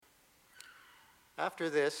After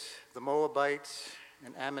this, the Moabites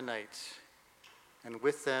and Ammonites, and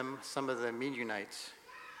with them some of the Meunites,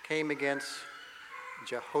 came against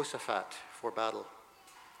Jehoshaphat for battle.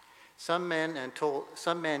 Some men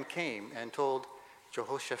came and told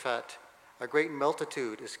Jehoshaphat, "A great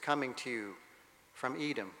multitude is coming to you from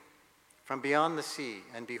Edom, from beyond the sea,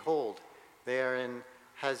 and behold, they are in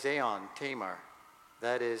Hazaon Tamar,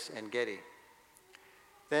 that is, En-gedi."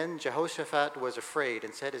 Then Jehoshaphat was afraid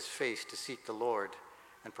and set his face to seek the Lord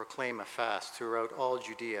and proclaim a fast throughout all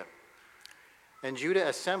Judea. And Judah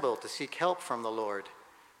assembled to seek help from the Lord.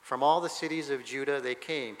 From all the cities of Judah they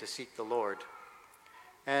came to seek the Lord.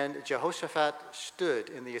 And Jehoshaphat stood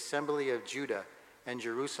in the assembly of Judah and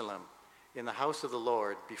Jerusalem in the house of the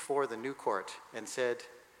Lord before the new court and said,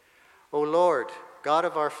 "O Lord, God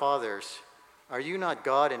of our fathers, are you not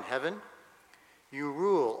God in heaven? You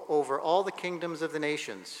rule over all the kingdoms of the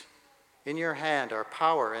nations. In your hand are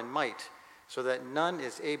power and might, so that none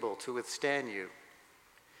is able to withstand you.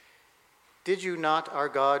 Did you not, our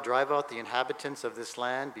God, drive out the inhabitants of this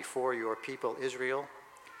land before your people Israel,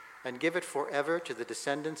 and give it forever to the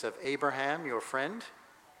descendants of Abraham, your friend?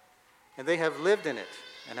 And they have lived in it,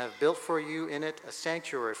 and have built for you in it a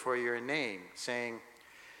sanctuary for your name, saying,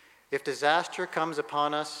 'If disaster comes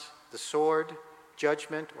upon us, the sword,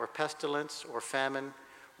 judgment, or pestilence, or famine,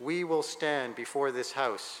 we will stand before this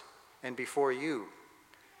house and before you,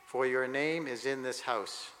 for your name is in this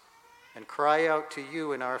house, and cry out to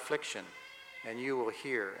you in our affliction, and you will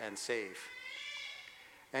hear and save.'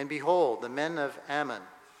 And behold, the men of Ammon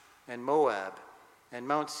and Moab and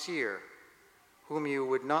Mount Seir, whom you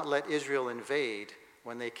would not let Israel invade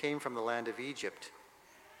when they came from the land of Egypt,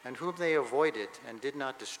 and whom they avoided and did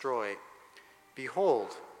not destroy,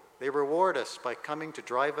 behold, they reward us by coming to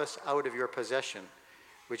drive us out of your possession,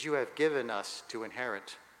 which you have given us to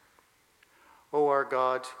inherit. O our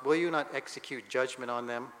God, will you not execute judgment on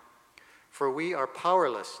them? For we are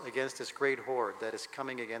powerless against this great horde that is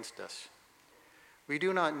coming against us. We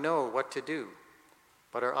do not know what to do,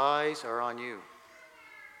 but our eyes are on you."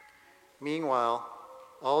 Meanwhile,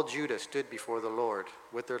 all Judah stood before the Lord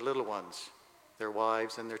with their little ones, their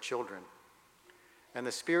wives, and their children. And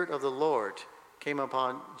the Spirit of the Lord came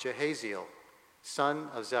upon Jehaziel, son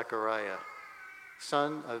of Zechariah,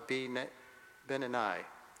 son of Benani,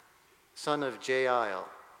 son of Jael,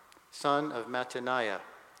 son of Mattaniah,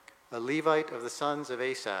 a Levite of the sons of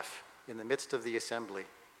Asaph, in the midst of the assembly.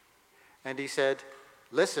 And he said,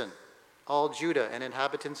 "Listen, all Judah and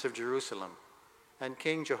inhabitants of Jerusalem, and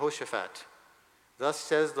King Jehoshaphat, thus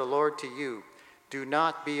says the Lord to you, do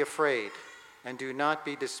not be afraid, and do not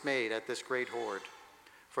be dismayed at this great horde,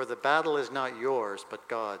 for the battle is not yours, but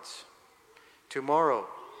God's. Tomorrow,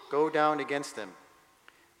 go down against them.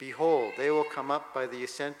 Behold, they will come up by the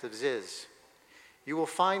ascent of Ziz. You will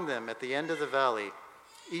find them at the end of the valley,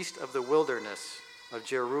 east of the wilderness of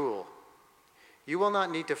Jeruel. You will not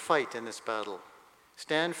need to fight in this battle.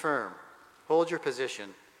 Stand firm, hold your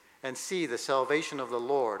position, and see the salvation of the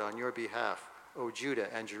Lord on your behalf, O Judah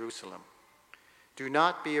and Jerusalem. Do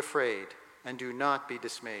not be afraid, and do not be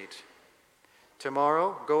dismayed.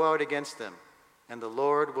 Tomorrow, go out against them, and the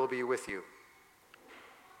Lord will be with you."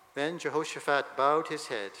 Then Jehoshaphat bowed his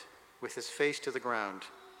head with his face to the ground,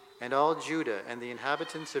 and all Judah and the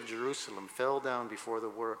inhabitants of Jerusalem fell down before the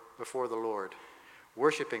Lord,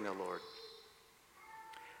 worshiping the Lord.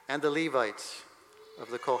 And the Levites of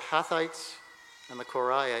the Kohathites and the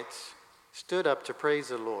Korahites stood up to praise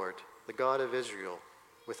the Lord, the God of Israel,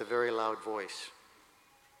 with a very loud voice.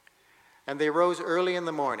 And they rose early in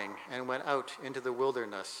the morning and went out into the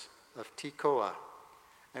wilderness of Tekoa.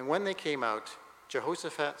 And when they came out,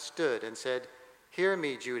 Jehoshaphat stood and said, "Hear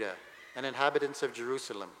me, Judah and inhabitants of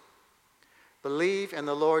Jerusalem. Believe in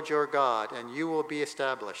the Lord your God, and you will be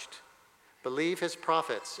established. Believe his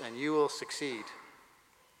prophets, and you will succeed."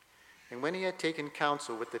 And when he had taken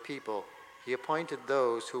counsel with the people, he appointed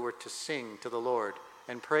those who were to sing to the Lord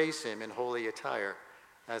and praise him in holy attire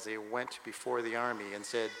as they went before the army, and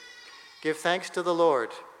said, "Give thanks to the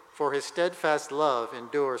Lord, for his steadfast love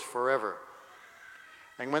endures forever."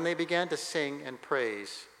 And when they began to sing and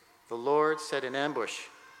praise, the Lord set an ambush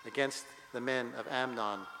against the men of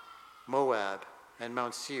Ammon, Moab, and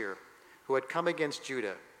Mount Seir, who had come against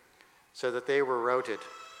Judah, so that they were routed.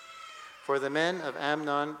 For the men of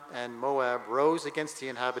Ammon and Moab rose against the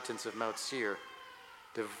inhabitants of Mount Seir,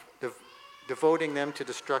 devoting them to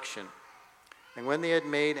destruction. And when they had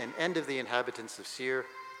made an end of the inhabitants of Seir,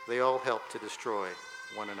 they all helped to destroy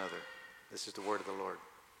one another. This is the word of the Lord.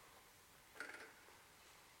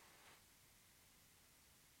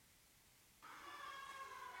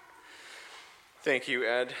 Thank you,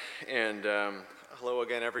 Ed, and hello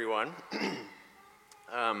again, everyone.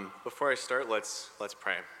 Before I start, let's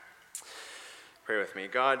pray. Pray with me.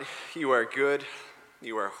 God, you are good,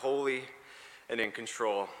 you are holy, and in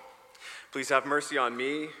control. Please have mercy on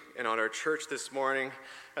me and on our church this morning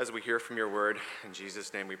as we hear from your word. In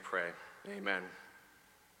Jesus' name we pray. Amen.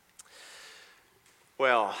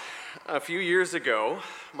 Well, a few years ago,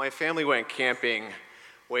 my family went camping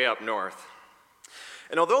way up north.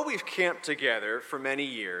 And although we've camped together for many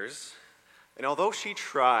years, and although she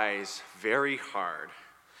tries very hard,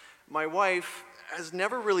 my wife has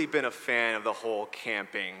never really been a fan of the whole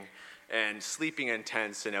camping and sleeping in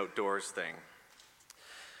tents and outdoors thing.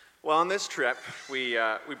 Well, on this trip, we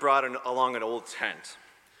brought along an old tent,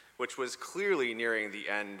 which was clearly nearing the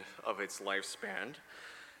end of its lifespan.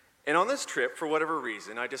 And on this trip, for whatever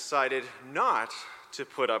reason, I decided not to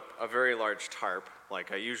put up a very large tarp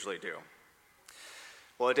like I usually do.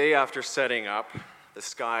 Well, a day after setting up, the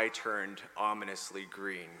sky turned ominously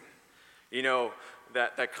green. You know,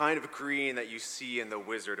 that kind of green that you see in The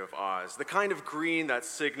Wizard of Oz, the kind of green that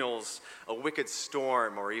signals a wicked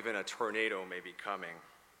storm or even a tornado may be coming.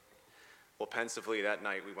 Well, pensively that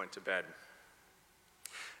night we went to bed.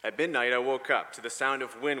 At midnight, I woke up to the sound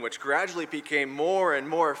of wind, which gradually became more and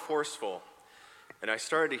more forceful, and I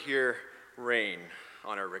started to hear rain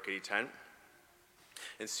on our rickety tent.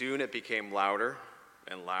 And soon it became louder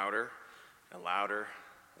and louder and louder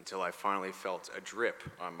until I finally felt a drip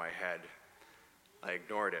on my head. I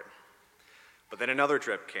ignored it. But then another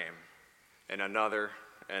drip came, and another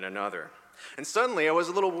and another. And suddenly I was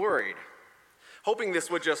a little worried. Hoping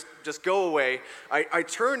this would just go away, I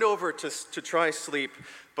turned over to try sleep,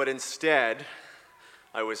 but instead,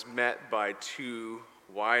 I was met by two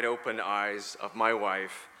wide-open eyes of my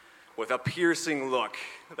wife with a piercing look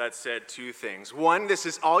that said two things. One, this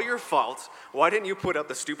is all your fault. Why didn't you put up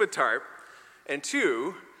the stupid tarp? And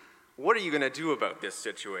two, what are you going to do about this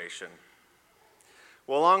situation?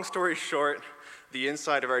 Well, long story short, the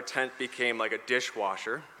inside of our tent became like a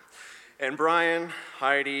dishwasher, and Brian,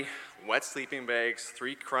 Heidi, wet sleeping bags,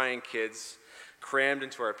 3 crying kids, crammed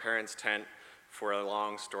into our parents' tent for a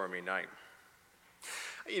long, stormy night.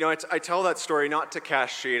 You know, I tell that story not to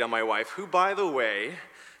cast shade on my wife, who, by the way,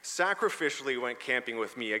 sacrificially went camping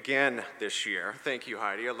with me again this year. Thank you,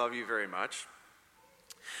 Heidi. I love you very much.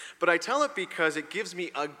 But I tell it because it gives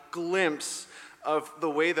me a glimpse of the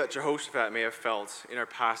way that Jehoshaphat may have felt in our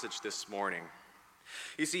passage this morning.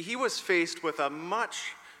 You see, he was faced with a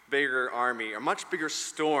much bigger army, a much bigger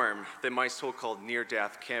storm than my so-called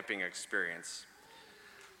near-death camping experience.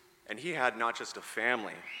 And he had not just a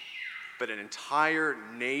family, but an entire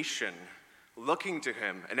nation looking to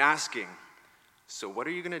him and asking, so what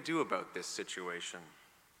are you going to do about this situation?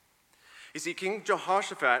 You see, King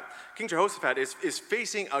Jehoshaphat is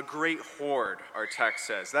facing a great horde, our text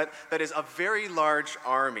says. That is a very large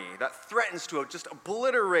army that threatens to just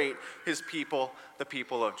obliterate his people, the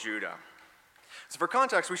people of Judah. So for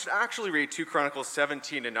context, we should actually read 2 Chronicles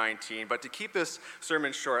 17 to 19, but to keep this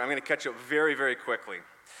sermon short, I'm going to catch up very, very quickly.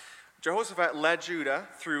 Jehoshaphat led Judah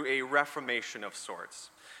through a reformation of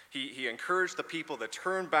sorts. He encouraged the people to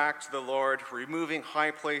turn back to the Lord, removing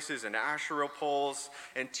high places and Asherah poles,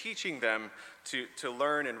 and teaching them to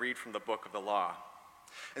learn and read from the book of the law.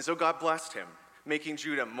 And so God blessed him, making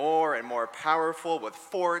Judah more and more powerful with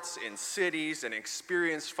forts and cities and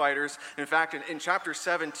experienced fighters. In fact, in chapter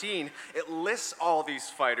 17, it lists all these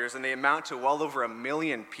fighters, and they amount to well over 1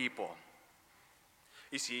 million people.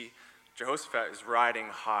 You see, Jehoshaphat is riding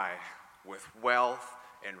high with wealth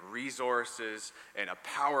and resources and a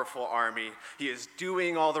powerful army. He is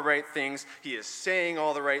doing all the right things. He is saying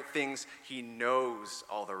all the right things. He knows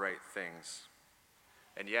all the right things.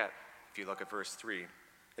 And yet, if you look at verse 3,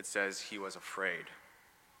 it says he was afraid.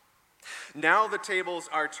 Now the tables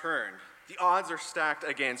are turned. The odds are stacked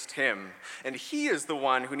against him, and he is the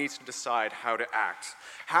one who needs to decide how to act,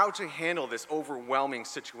 how to handle this overwhelming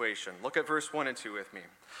situation. Look at verse 1 and 2 with me.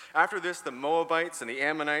 After this, the Moabites and the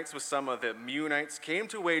Ammonites with some of the Meunites came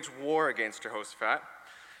to wage war against Jehoshaphat.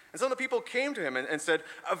 And some of the people came to him and said,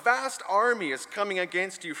 a vast army is coming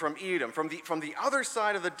against you from Edom, from the other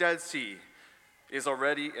side of the Dead Sea. It is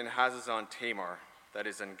already in Hazazon Tamar, that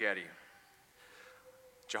is En Gedi.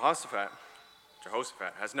 Jehoshaphat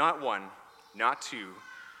has not one, not two,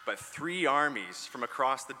 but 3 armies from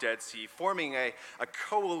across the Dead Sea, forming a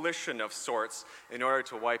coalition of sorts in order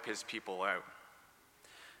to wipe his people out.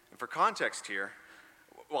 And for context here,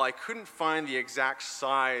 while I couldn't find the exact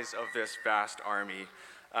size of this vast army,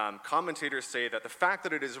 commentators say that the fact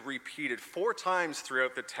that it is repeated 4 times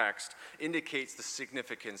throughout the text indicates the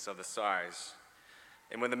significance of the size.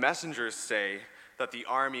 And when the messengers say that the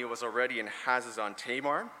army was already in Hazazon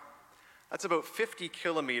Tamar, That's about 50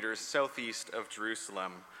 kilometers southeast of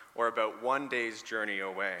Jerusalem, or about 1 day's journey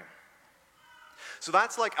away. So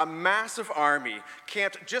that's like a massive army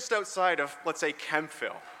camped just outside of, let's say,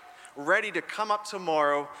 Kemptville, ready to come up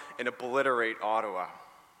tomorrow and obliterate Ottawa.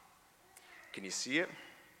 Can you see it?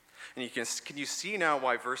 And can you see now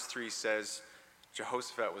why verse 3 says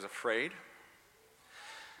Jehoshaphat was afraid?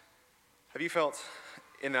 Have you felt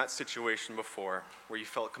in that situation before where you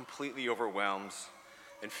felt completely overwhelmed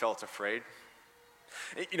and felt afraid?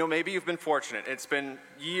 Maybe you've been fortunate. It's been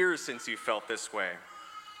years since you felt this way.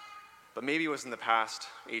 But maybe it was in the past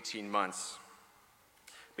 18 months.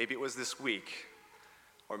 Maybe it was this week,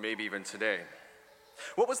 or maybe even today.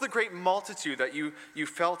 What was the great multitude that you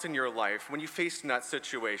felt in your life when you faced in that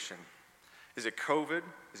situation? Is it COVID?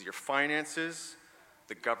 Is it your finances?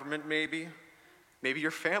 The government maybe? Maybe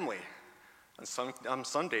your family? On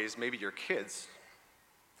Sundays, maybe your kids?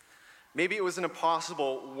 Maybe it was an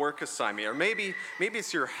impossible work assignment, or maybe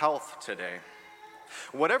it's your health today.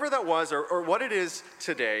 Whatever that was, or what it is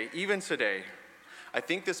today, even today, I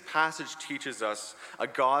think this passage teaches us a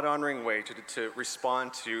God-honoring way to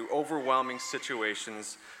respond to overwhelming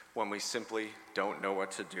situations when we simply don't know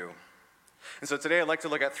what to do. And so today I'd like to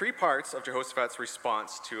look at 3 parts of Jehoshaphat's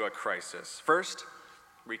response to a crisis. First,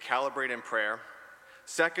 recalibrate in prayer.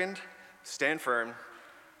 Second, stand firm.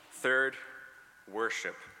 Third,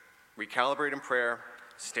 worship. Recalibrate in prayer,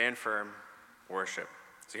 stand firm, worship.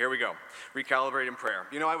 So here we go. Recalibrate in prayer.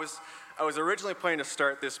 I was originally planning to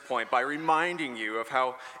start this point by reminding you of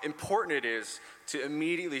how important it is to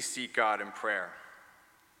immediately seek God in prayer.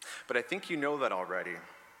 But I think you know that already.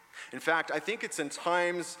 In fact, I think it's in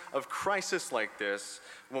times of crisis like this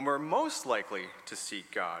when we're most likely to seek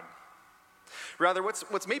God. Rather,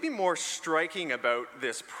 what's maybe more striking about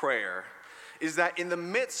this prayer is that in the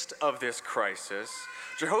midst of this crisis,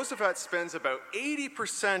 Jehoshaphat spends about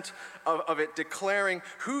 80% of it declaring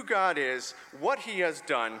who God is, what he has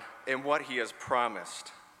done, and what he has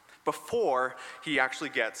promised, before he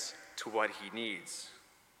actually gets to what he needs.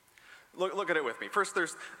 Look at it with me. First,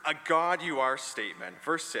 there's a God you are statement.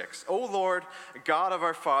 Verse 6, O Lord, God of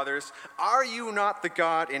our fathers, are you not the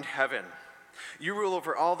God in heaven? You rule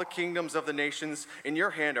over all the kingdoms of the nations. In your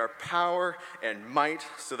hand are power and might,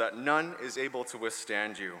 so that none is able to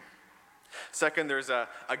withstand you. Second, there's a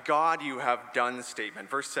God you have done statement.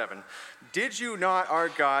 Verse 7, did you not, our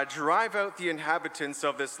God, drive out the inhabitants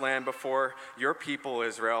of this land before your people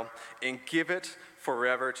Israel and give it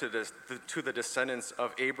forever to the descendants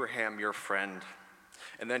of Abraham, your friend?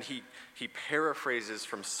 And then he paraphrases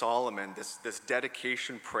from Solomon this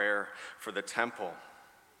dedication prayer for the temple.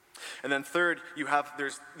 And then third,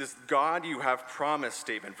 there's this God you have promised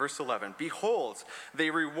statement. Verse 11, behold,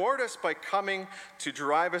 they reward us by coming to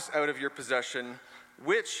drive us out of your possession,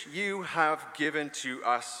 which you have given to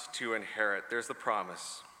us to inherit. There's the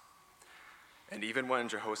promise. And even when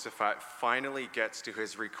Jehoshaphat finally gets to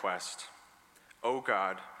his request, O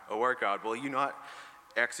God, O our God, will you not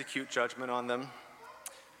execute judgment on them?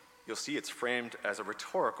 You'll see it's framed as a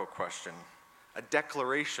rhetorical question, a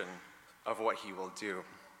declaration of what he will do.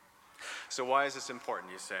 So why is this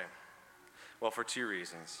important, you say? Well, for 2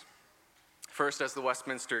 reasons. First, as the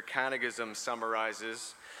Westminster Catechism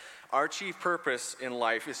summarizes, our chief purpose in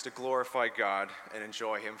life is to glorify God and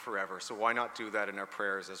enjoy him forever. So why not do that in our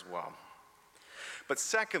prayers as well? But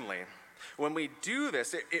secondly, when we do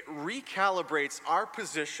this, it recalibrates our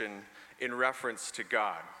position in reference to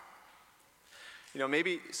God.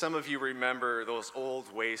 Maybe some of you remember those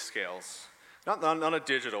old weigh scales. Not a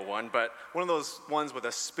digital one, but one of those ones with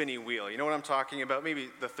a spinny wheel. You know what I'm talking about? Maybe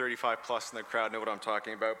the 35 plus in the crowd know what I'm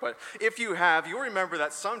talking about. But if you have, you'll remember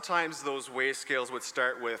that sometimes those weigh scales would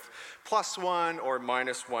start with +1 or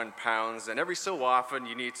 -1 pounds, and every so often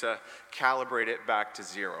you need to calibrate it back to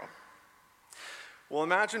 0. Well,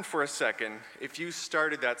 imagine for a second if you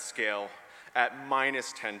started that scale at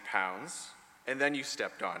 -10 pounds, and then you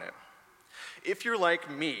stepped on it. If you're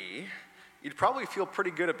like me, you'd probably feel pretty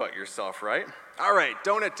good about yourself, right? All right,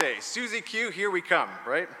 donut day, Susie Q, here we come,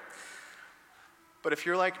 right? But if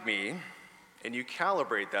you're like me, and you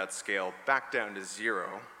calibrate that scale back down to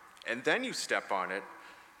 0, and then you step on it,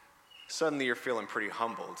 suddenly you're feeling pretty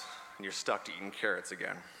humbled, and you're stuck to eating carrots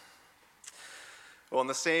again. Well, in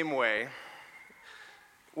the same way,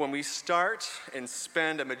 when we start and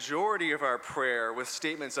spend a majority of our prayer with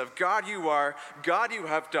statements of God you are, God you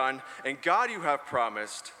have done, and God you have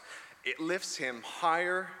promised, it lifts him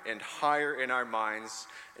higher and higher in our minds,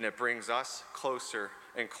 and it brings us closer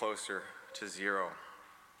and closer to 0.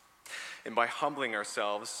 And by humbling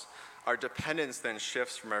ourselves, our dependence then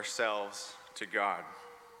shifts from ourselves to God.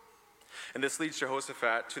 And this leads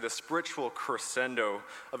Jehoshaphat to the spiritual crescendo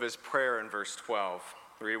of his prayer in verse 12.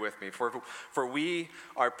 Read with me. For we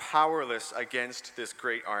are powerless against this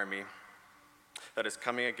great army that is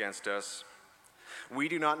coming against us. We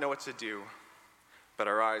do not know what to do, but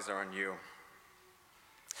our eyes are on you.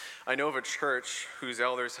 I know of a church whose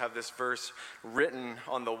elders have this verse written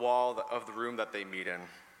on the wall of the room that they meet in.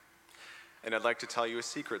 And I'd like to tell you a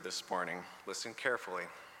secret this morning. Listen carefully.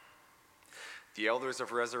 The elders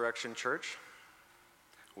of Resurrection Church,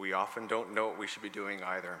 we often don't know what we should be doing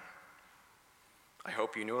either. I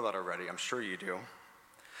hope you know that already. I'm sure you do.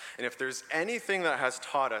 And if there's anything that has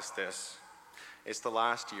taught us this, it's the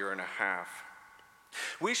last year and a half.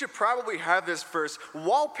 We should probably have this verse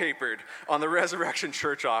wallpapered on the Resurrection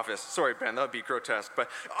Church office. Sorry, Ben, that would be grotesque. But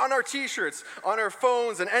on our t-shirts, on our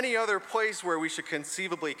phones, and any other place where we should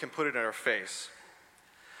conceivably can put it in our face.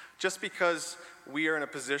 Just because we are in a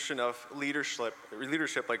position of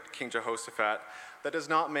leadership like King Jehoshaphat, that does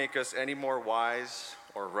not make us any more wise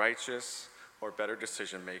or righteous or better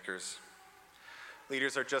decision makers.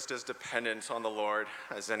 Leaders are just as dependent on the Lord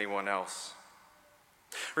as anyone else.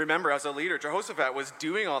 Remember, as a leader, Jehoshaphat was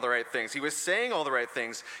doing all the right things. He was saying all the right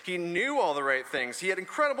things. He knew all the right things. He had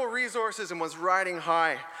incredible resources and was riding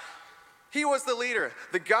high. He was the leader,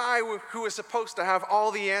 the guy who was supposed to have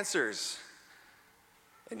all the answers.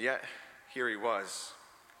 And yet, here he was,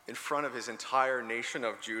 in front of his entire nation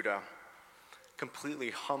of Judah, completely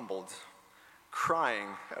humbled, crying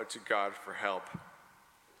out to God for help.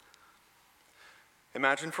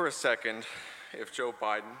 Imagine for a second if Joe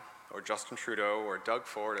Biden or Justin Trudeau or Doug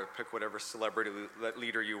Ford, or pick whatever celebrity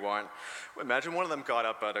leader you want. Imagine one of them got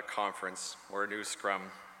up at a conference or a news scrum,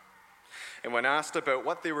 and when asked about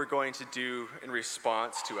what they were going to do in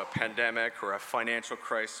response to a pandemic or a financial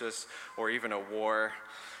crisis or even a war,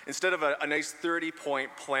 instead of a nice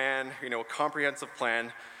 30-point plan, a comprehensive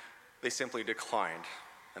plan, they simply declined,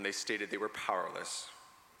 and they stated they were powerless,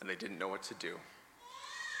 and they didn't know what to do.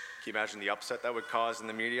 Can you imagine the upset that would cause in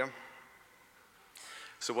the media?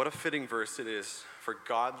 So what a fitting verse it is for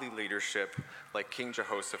godly leadership like King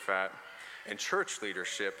Jehoshaphat and church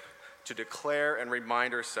leadership to declare and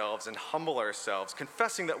remind ourselves and humble ourselves,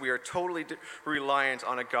 confessing that we are totally reliant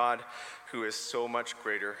on a God who is so much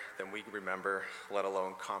greater than we remember, let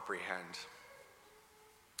alone comprehend.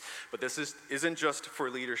 But this isn't just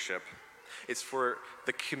for leadership. It's for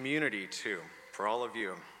the community too, for all of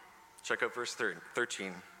you. Check out verse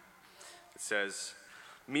 13. It says,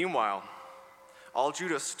 "Meanwhile, all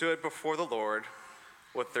Judah stood before the Lord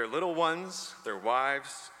with their little ones, their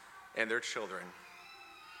wives, and their children."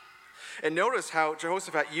 And notice how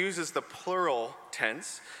Jehoshaphat uses the plural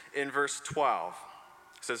tense in verse 12.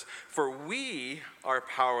 It says, "For we are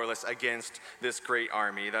powerless against this great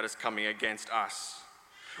army that is coming against us.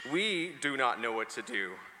 We do not know what to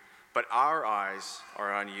do, but our eyes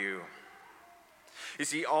are on you." You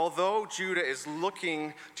see, although Judah is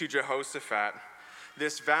looking to Jehoshaphat,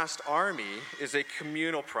 this vast army is a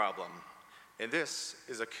communal problem, and this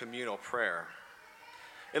is a communal prayer.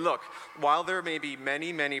 And look, while there may be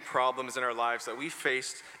many, many problems in our lives that we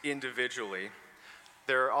face individually,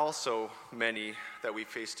 there are also many that we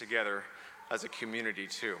face together as a community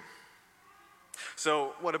too.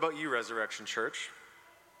 So what about you, Resurrection Church?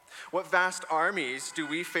 What vast armies do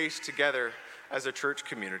we face together as a church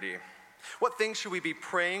community? What things should we be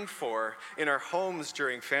praying for in our homes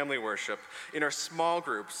during family worship, in our small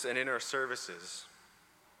groups, and in our services?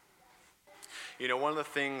 One of the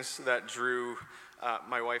things that drew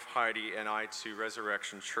my wife Heidi and I to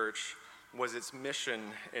Resurrection Church was its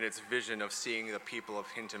mission and its vision of seeing the people of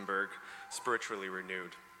Hintonburg spiritually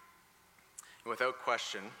renewed. And without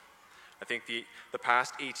question, I think the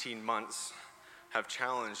past 18 months have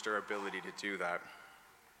challenged our ability to do that.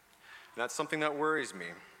 And that's something that worries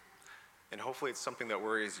me. And hopefully it's something that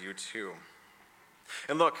worries you too.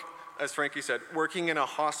 And look, as Frankie said, working in a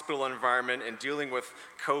hospital environment and dealing with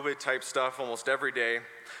COVID type stuff almost every day,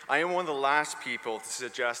 I am one of the last people to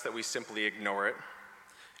suggest that we simply ignore it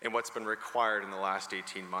and what's been required in the last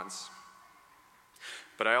 18 months.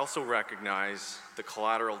 But I also recognize the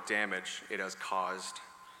collateral damage it has caused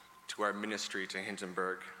to our ministry to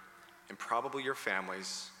Hintonburg and probably your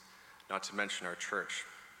families, not to mention our church.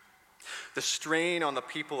 The strain on the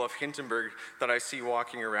people of Hintonburg that I see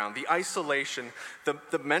walking around, the isolation,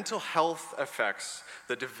 the mental health effects,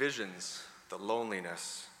 the divisions, the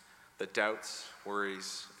loneliness, the doubts,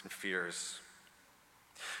 worries, and fears.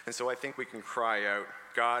 And so I think we can cry out,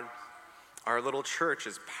 God, our little church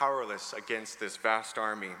is powerless against this vast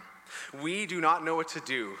army. We do not know what to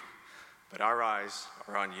do, but our eyes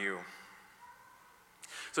are on you.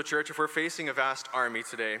 So church, if we're facing a vast army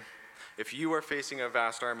today, If you are facing a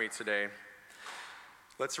vast army today,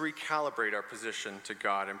 let's recalibrate our position to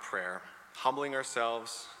God in prayer, humbling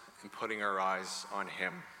ourselves and putting our eyes on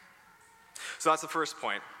him. So that's the first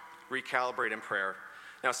point, recalibrate in prayer.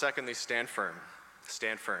 Now, secondly, stand firm.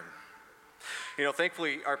 Stand firm.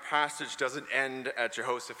 Thankfully, our passage doesn't end at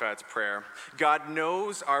Jehoshaphat's prayer. God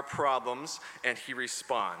knows our problems, and he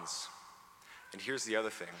responds. And here's the other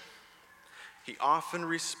thing. He often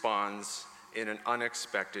responds in an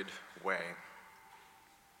unexpected way.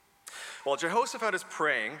 While Jehoshaphat is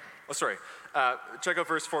praying, check out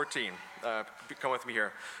verse 14. Come with me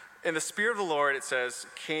here. And the Spirit of the Lord, it says,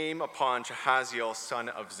 came upon Jahaziel, son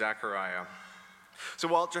of Zechariah. So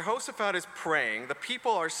while Jehoshaphat is praying, the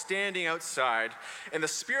people are standing outside, and the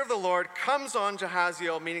Spirit of the Lord comes on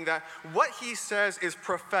Jahaziel, meaning that what he says is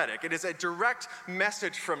prophetic. It is a direct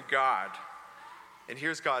message from God. And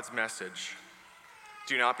here's God's message.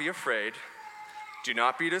 Do not be afraid. Do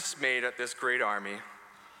not be dismayed at this great army,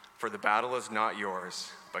 for the battle is not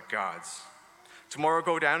yours, but God's. Tomorrow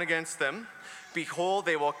go down against them. Behold,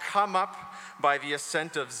 they will come up by the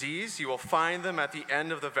ascent of Ziz. You will find them at the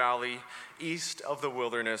end of the valley, east of the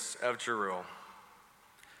wilderness of Jeruel.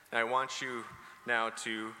 And I want you now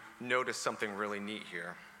to notice something really neat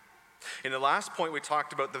here. In the last point, we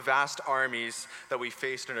talked about the vast armies that we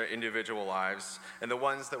faced in our individual lives and the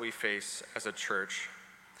ones that we face as a church.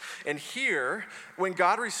 And here, when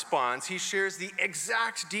God responds, he shares the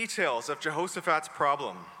exact details of Jehoshaphat's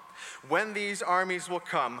problem. When these armies will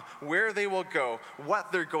come, where they will go,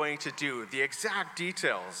 what they're going to do, the exact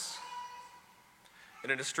details.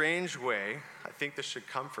 And in a strange way, I think this should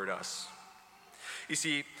comfort us. You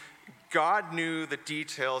see, God knew the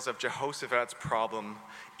details of Jehoshaphat's problem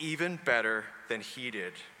even better than he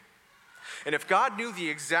did. And if God knew the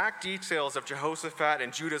exact details of Jehoshaphat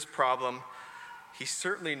and Judah's problem, he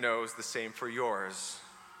certainly knows the same for yours,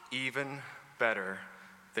 even better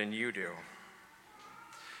than you do.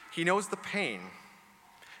 He knows the pain,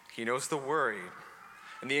 he knows the worry,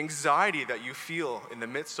 and the anxiety that you feel in the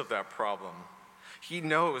midst of that problem. He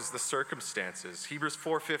knows the circumstances. Hebrews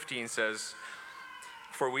 4:15 says,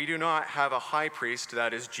 "For we do not have a high priest,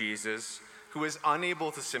 that is Jesus, who is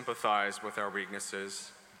unable to sympathize with our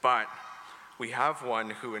weaknesses, but we have one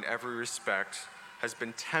who in every respect has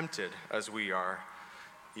been tempted as we are,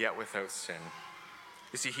 yet without sin."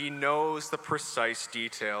 You see, he knows the precise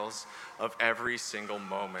details of every single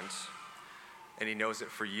moment. And he knows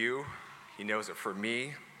it for you, he knows it for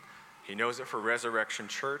me, he knows it for Resurrection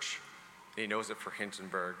Church, and he knows it for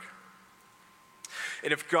Hintonburg.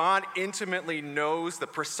 And if God intimately knows the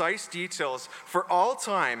precise details for all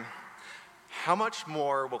time, how much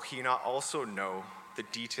more will he not also know the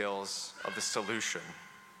details of the solution?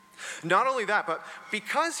 Not only that, but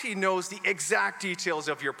because he knows the exact details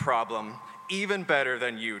of your problem even better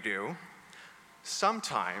than you do,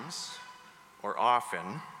 sometimes, or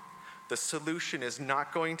often, the solution is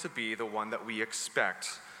not going to be the one that we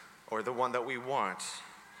expect or the one that we want,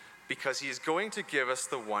 because he is going to give us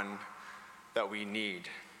the one that we need.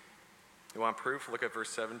 You want proof? Look at verse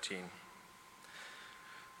 17.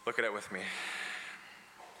 Look at it with me.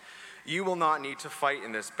 You will not need to fight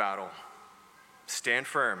in this battle. Stand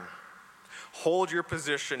firm. Hold your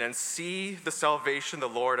position and see the salvation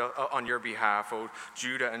of the Lord on your behalf, O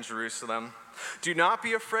Judah and Jerusalem. Do not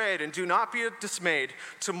be afraid and do not be dismayed.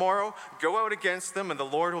 Tomorrow, go out against them and the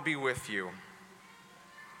Lord will be with you.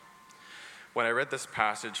 When I read this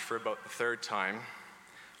passage for about the third time,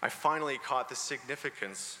 I finally caught the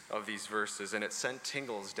significance of these verses, and it sent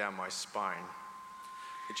tingles down my spine.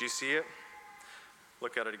 Did you see it?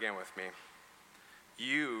 Look at it again with me.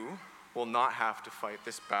 You will not have to fight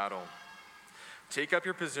this battle. Take up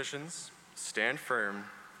your positions, stand firm,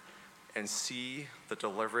 and see the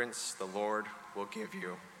deliverance the Lord will give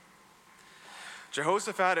you.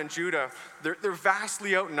 Jehoshaphat and Judah, they're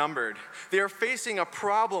vastly outnumbered. They are facing a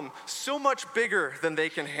problem so much bigger than they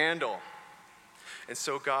can handle. And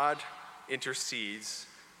so God intercedes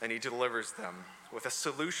and he delivers them with a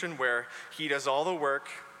solution where he does all the work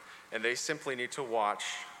and they simply need to watch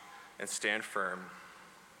and stand firm.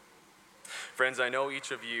 Friends, I know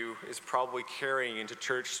each of you is probably carrying into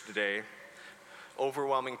church today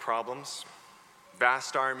overwhelming problems,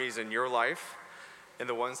 vast armies in your life, and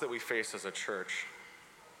the ones that we face as a church.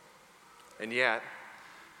 And yet,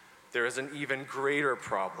 there is an even greater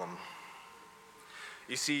problem.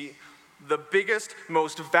 You see, the biggest,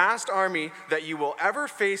 most vast army that you will ever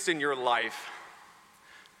face in your life,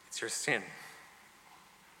 it's your sin.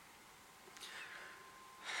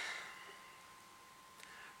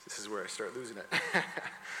 This is where I start losing it.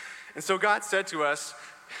 And so God said to us,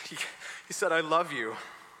 he said, I love you.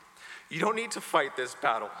 You don't need to fight this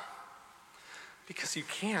battle. Because you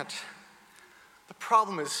can't. The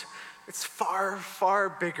problem is, it's far, far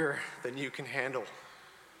bigger than you can handle.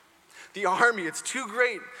 The army, it's too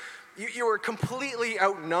great. You are completely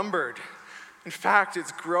outnumbered. In fact,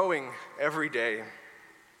 it's growing every day.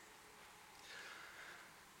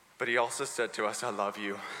 But he also said to us, I love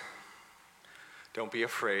you. Don't be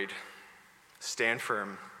afraid. Stand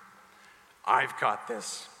firm. I've got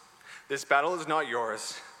this. This battle is not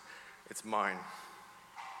yours, it's mine.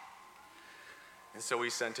 And so he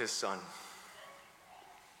sent his son.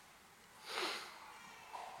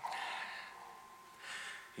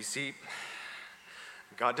 You see,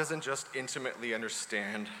 God doesn't just intimately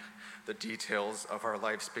understand the details of our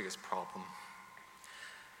life's biggest problem.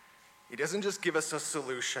 He doesn't just give us a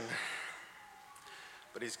solution,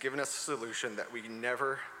 but he's given us a solution that we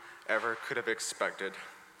never, ever could have expected,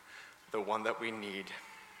 the one that we need.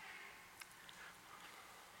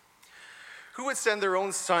 Who would send their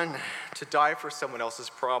own son to die for someone else's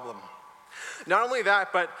problem? Not only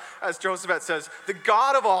that, but as Josephat says, the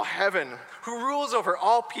God of all heaven, who rules over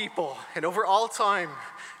all people and over all time,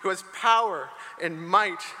 who has power and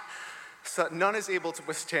might, so that none is able to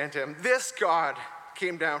withstand him. This God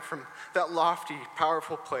came down from that lofty,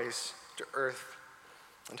 powerful place to earth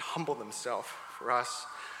and humbled himself for us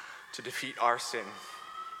to defeat our sin.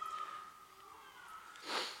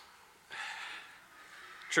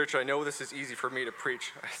 Church, I know this is easy for me to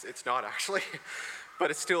preach. It's not actually,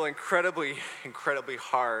 but it's still incredibly, incredibly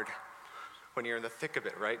hard when you're in the thick of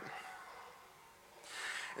it, right?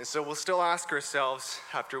 And so we'll still ask ourselves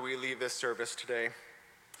after we leave this service today,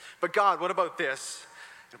 but God, what about this?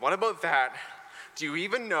 And what about that? Do you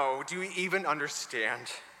even know? Do you even understand?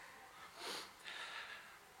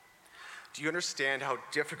 Do you understand how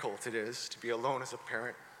difficult it is to be alone as a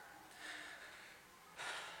parent?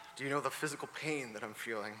 Do you know the physical pain that I'm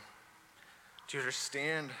feeling? Do you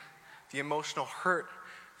understand the emotional hurt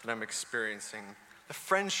that I'm experiencing? The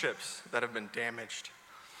friendships that have been damaged?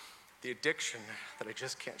 The addiction that I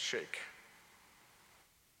just can't shake?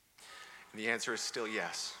 And the answer is still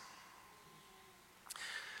yes.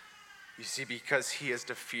 You see, because he has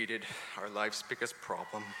defeated our life's biggest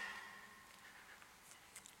problem,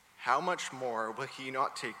 how much more will he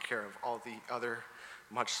not take care of all the other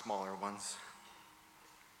much smaller ones?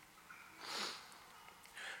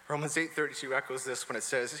 Romans 8:32 echoes this when it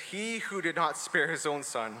says, he who did not spare his own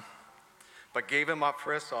son, but gave him up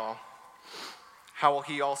for us all, how will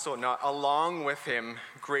he also not, along with him,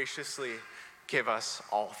 graciously give us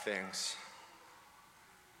all things?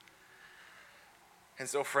 And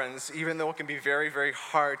so, friends, even though it can be very, very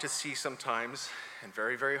hard to see sometimes, and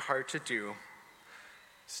very, very hard to do,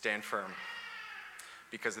 stand firm.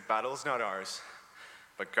 Because the battle is not ours,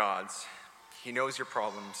 but God's. He knows your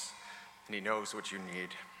problems, and he knows what you need.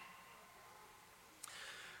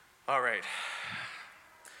 All right.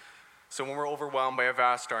 So when we're overwhelmed by a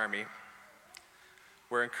vast army,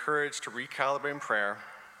 we're encouraged to recalibrate in prayer,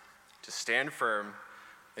 to stand firm,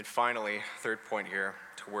 and finally, third point here,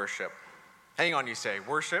 to worship. Hang on, you say,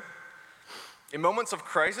 worship? In moments of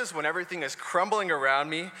crisis, when everything is crumbling around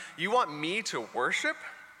me, you want me to worship?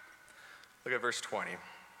 Look at verse 20.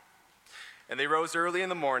 And they rose early in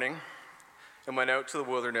the morning and went out to the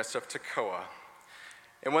wilderness of Tekoa.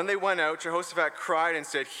 And when they went out, Jehoshaphat cried and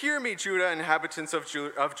said, hear me, Judah, inhabitants of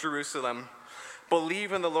Jerusalem.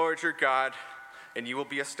 Believe in the Lord your God, and you will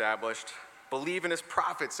be established. Believe in his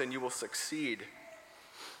prophets, and you will succeed.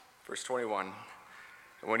 Verse 21.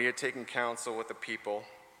 And when he had taken counsel with the people,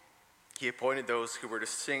 he appointed those who were to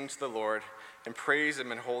sing to the Lord and praise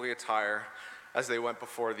him in holy attire as they went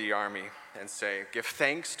before the army and say, give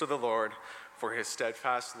thanks to the Lord, for his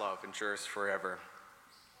steadfast love endures forever.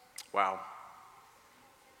 Wow.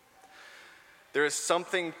 There is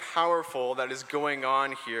something powerful that is going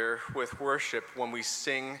on here with worship when we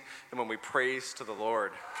sing and when we praise to the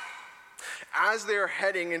Lord. As they're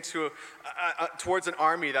heading into towards an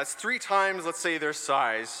army that's 3 times, let's say, their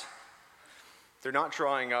size, they're not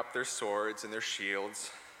drawing up their swords and their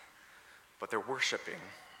shields, but they're worshiping.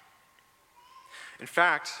 In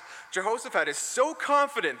fact, Jehoshaphat is so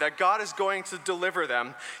confident that God is going to deliver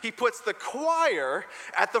them, he puts the choir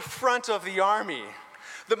at the front of the army.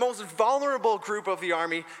 The most vulnerable group of the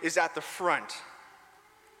army is at the front.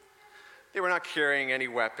 They were not carrying any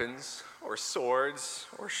weapons or swords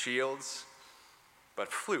or shields,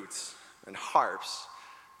 but flutes and harps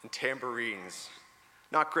and tambourines.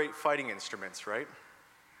 Not great fighting instruments, right?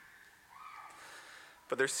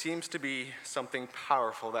 But there seems to be something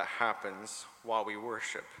powerful that happens while we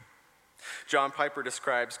worship. John Piper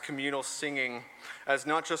describes communal singing as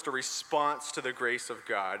not just a response to the grace of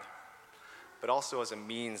God, but also as a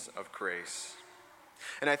means of grace.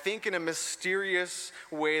 And I think in a mysterious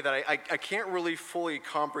way that I can't really fully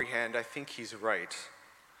comprehend, I think he's right.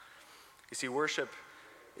 You see, worship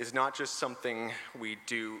is not just something we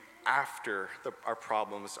do after our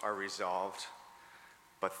problems are resolved,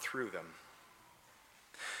 but through them.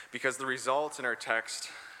 Because the result in our text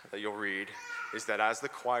that you'll read is that as the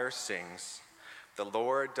choir sings, the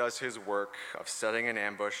Lord does his work of setting an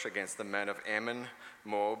ambush against the men of Ammon,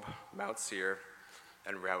 Moab, Mount Seir,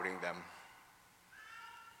 and routing them.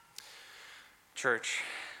 Church,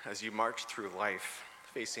 as you march through life,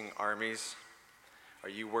 facing armies, are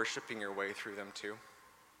you worshiping your way through them too?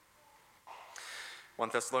 1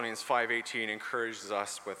 Thessalonians 5:18 encourages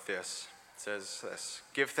us with this. It says this: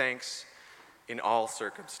 "Give thanks in all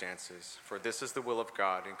circumstances, for this is the will of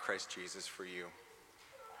God in Christ Jesus for you."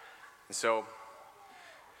 And so,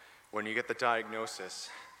 when you get the diagnosis,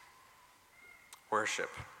 worship.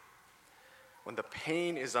 When the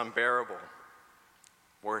pain is unbearable,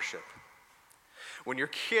 worship. When your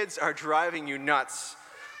kids are driving you nuts,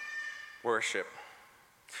 worship.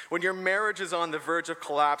 When your marriage is on the verge of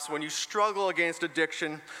collapse, when you struggle against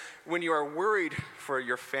addiction, when you are worried for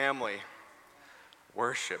your family,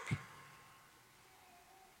 worship.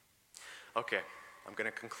 Okay, I'm going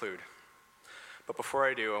to conclude. But before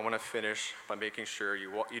I do, I want to finish by making sure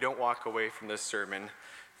you don't walk away from this sermon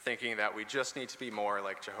thinking that we just need to be more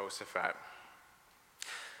like Jehoshaphat.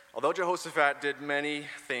 Although Jehoshaphat did many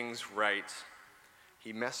things right,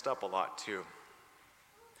 he messed up a lot too.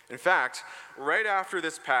 In fact, right after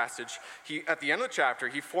this passage, at the end of the chapter,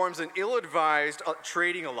 he forms an ill-advised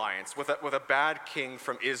trading alliance with a bad king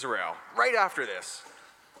from Israel. Right after this.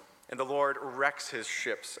 And the Lord wrecks his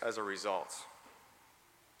ships as a result.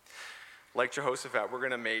 Like Jehoshaphat, we're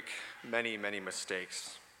going to make many, many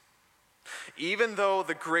mistakes. Even though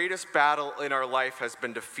the greatest battle in our life has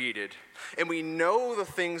been defeated, and we know the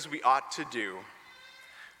things we ought to do,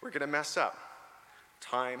 we're going to mess up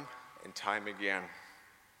time and time again.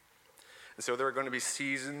 And so there are going to be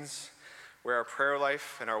seasons where our prayer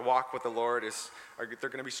life and our walk with the Lord they're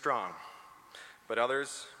going to be strong. But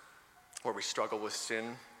others where we struggle with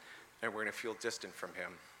sin and we're going to feel distant from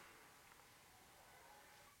him.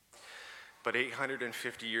 But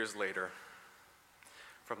 850 years later,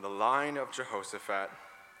 from the line of Jehoshaphat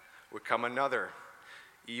would come another,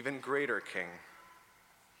 even greater king.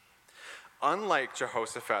 Unlike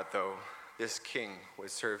Jehoshaphat, though, this king would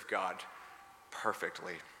serve God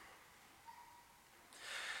perfectly.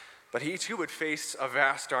 But he too would face a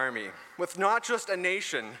vast army with not just a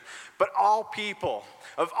nation, but all people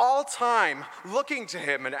of all time looking to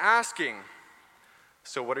him and asking,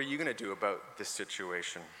 "So what are you going to do about this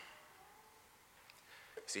situation?"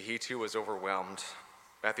 See, he too was overwhelmed.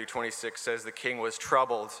 Matthew 26 says the king was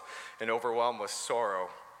troubled and overwhelmed with sorrow,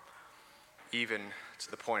 even to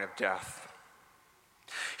the point of death.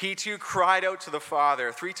 He too cried out to the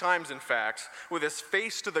Father 3 times, in fact, with his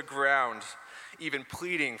face to the ground, even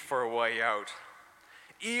pleading for a way out,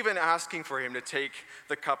 even asking for him to take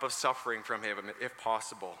the cup of suffering from him if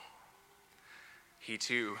possible. He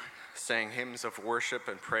too sang hymns of worship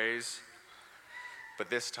and praise, but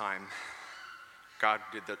this time, God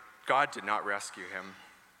did not rescue him.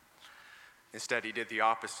 Instead, he did the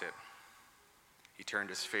opposite. He turned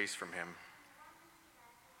his face from him.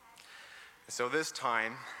 And so this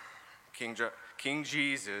time, King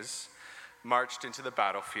Jesus marched into the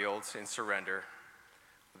battlefield in surrender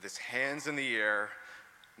with his hands in the air,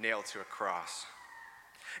 nailed to a cross.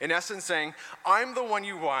 In essence saying, "I'm the one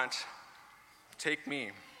you want, take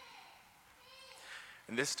me."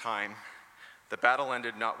 And this time, the battle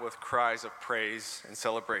ended not with cries of praise and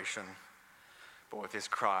celebration, but with his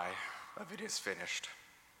cry of "It is finished."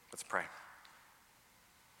 Let's pray.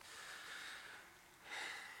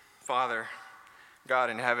 Father, God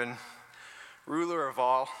in heaven, ruler of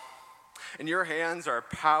all, in your hands are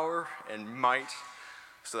power and might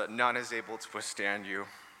so that none is able to withstand you.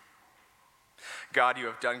 God, you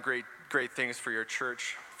have done great things for your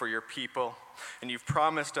church, for your people, and you've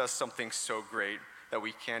promised us something so great that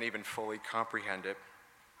we can't even fully comprehend it.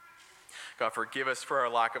 God, forgive us for our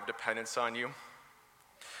lack of dependence on you.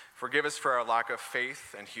 Forgive us for our lack of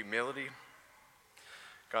faith and humility.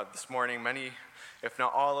 God, this morning, many, if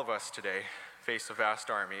not all of us today, face a vast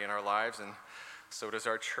army in our lives, and so does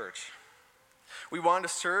our church. We want to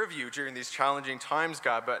serve you during these challenging times,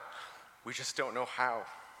 God, but we just don't know how.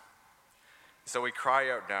 So we cry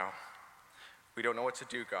out now. We don't know what to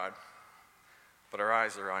do, God, but our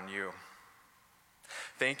eyes are on you.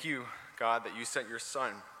 Thank you, God, that you sent your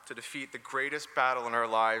Son to defeat the greatest battle in our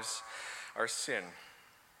lives, our sin.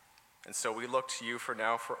 And so we look to you for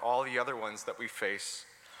now for all the other ones that we face.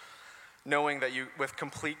 knowing that you, with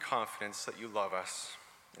complete confidence, that you love us.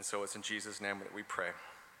 And so it's in Jesus' name that we pray.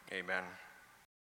 Amen.